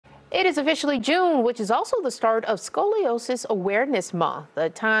It is officially June, which is also the start of Scoliosis Awareness Month, a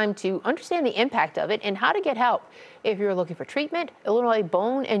time to understand the impact of it and how to get help. If you're looking for treatment, Illinois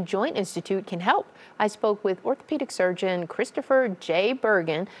Bone and Joint Institute can help. I spoke with orthopedic surgeon Christopher J.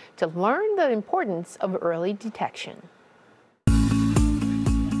 Bergin to learn the importance of early detection.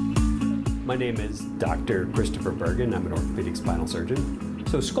 My name is Dr. Christopher Bergin. I'm an orthopedic spinal surgeon.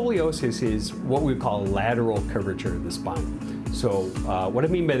 So scoliosis is what we call lateral curvature of the spine. So what I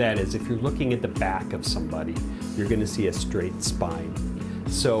mean by that is if you're looking at the back of somebody, you're going to see a straight spine.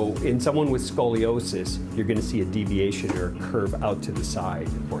 So in someone with scoliosis, you're going to see a deviation or a curve out to the side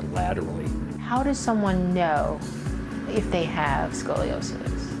or laterally. How does someone know if they have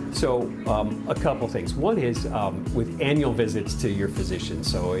scoliosis? So a couple things. One is with annual visits to your physician.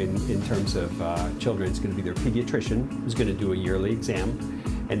 So in terms of children, it's going to be their pediatrician who's going to do a yearly exam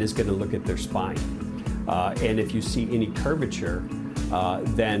and is going to look at their spine. And if you see any curvature,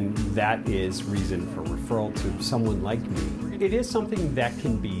 then that is reason for referral to someone like me. It is something that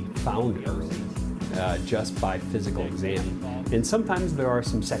can be found early just by physical exam. And sometimes there are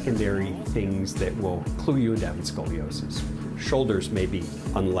some secondary things that will clue you into having scoliosis. Shoulders may be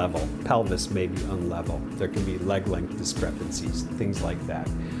unlevel, pelvis may be unlevel. There can be leg length discrepancies, things like that.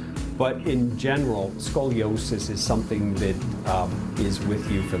 But in general, scoliosis is something that is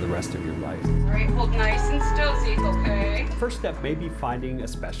with you for the rest of your life. All right, hold nice and still, Zeke, okay? First step may be finding a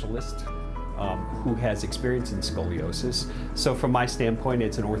specialist who has experience in scoliosis. So from my standpoint,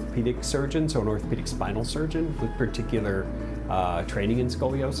 it's an orthopedic surgeon, so an orthopedic spinal surgeon with particular training in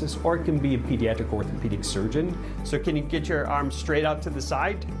scoliosis, or it can be a pediatric orthopedic surgeon. So can you get your arms straight out to the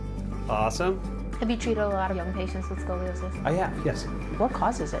side? Awesome. Have you treated a lot of young patients with scoliosis? I have, yes. What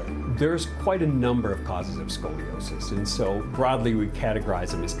causes it? There's quite a number of causes of scoliosis, and so broadly we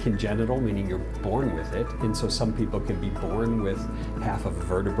categorize them as congenital, meaning you're born with it, and so some people can be born with half of a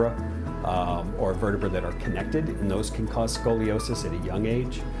vertebra or a vertebra that are connected, and those can cause scoliosis at a young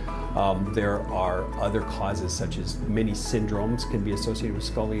age. There are other causes such as many syndromes can be associated with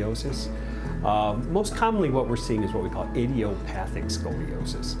scoliosis. Most commonly what we're seeing is what we call idiopathic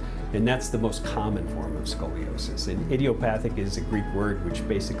scoliosis, and that's the most common form of scoliosis. And idiopathic is a Greek word which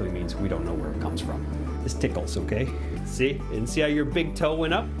basically means we don't know where it comes from. This tickles, okay? See? And see how your big toe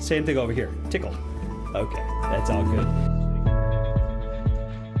went up? Same thing over here, tickle. Okay, that's all good.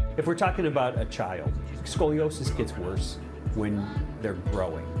 If we're talking about a child, scoliosis gets worse when they're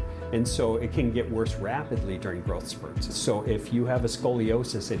growing. And so it can get worse rapidly during growth spurts. So if you have a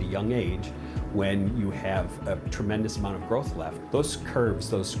scoliosis at a young age, when you have a tremendous amount of growth left, those curves,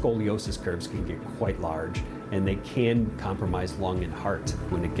 those scoliosis curves can get quite large, and they can compromise lung and heart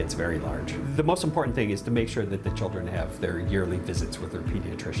when it gets very large. The most important thing is to make sure that the children have their yearly visits with their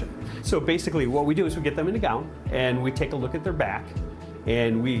pediatrician. So basically what we do is we get them in a gown and we take a look at their back,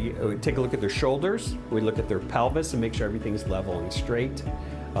 and we take a look at their shoulders, we look at their pelvis and make sure everything's level and straight.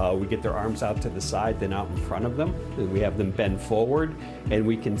 We get their arms out to the side, then out in front of them, and we have them bend forward, and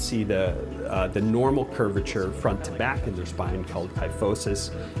we can see the normal curvature front to back in their spine called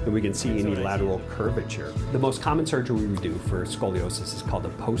kyphosis, and we can see any lateral curvature. The most common surgery we do for scoliosis is called a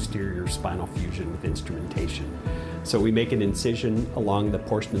posterior spinal fusion with instrumentation. So we make an incision along the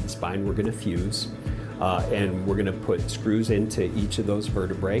portion of the spine we're going to fuse, and we're going to put screws into each of those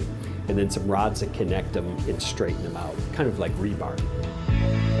vertebrae, and then some rods that connect them and straighten them out, kind of like rebar.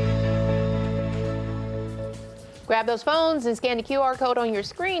 Grab those phones and scan the QR code on your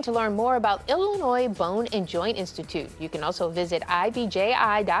screen to learn more about Illinois Bone and Joint Institute. You can also visit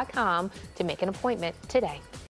IBJI.com to make an appointment today.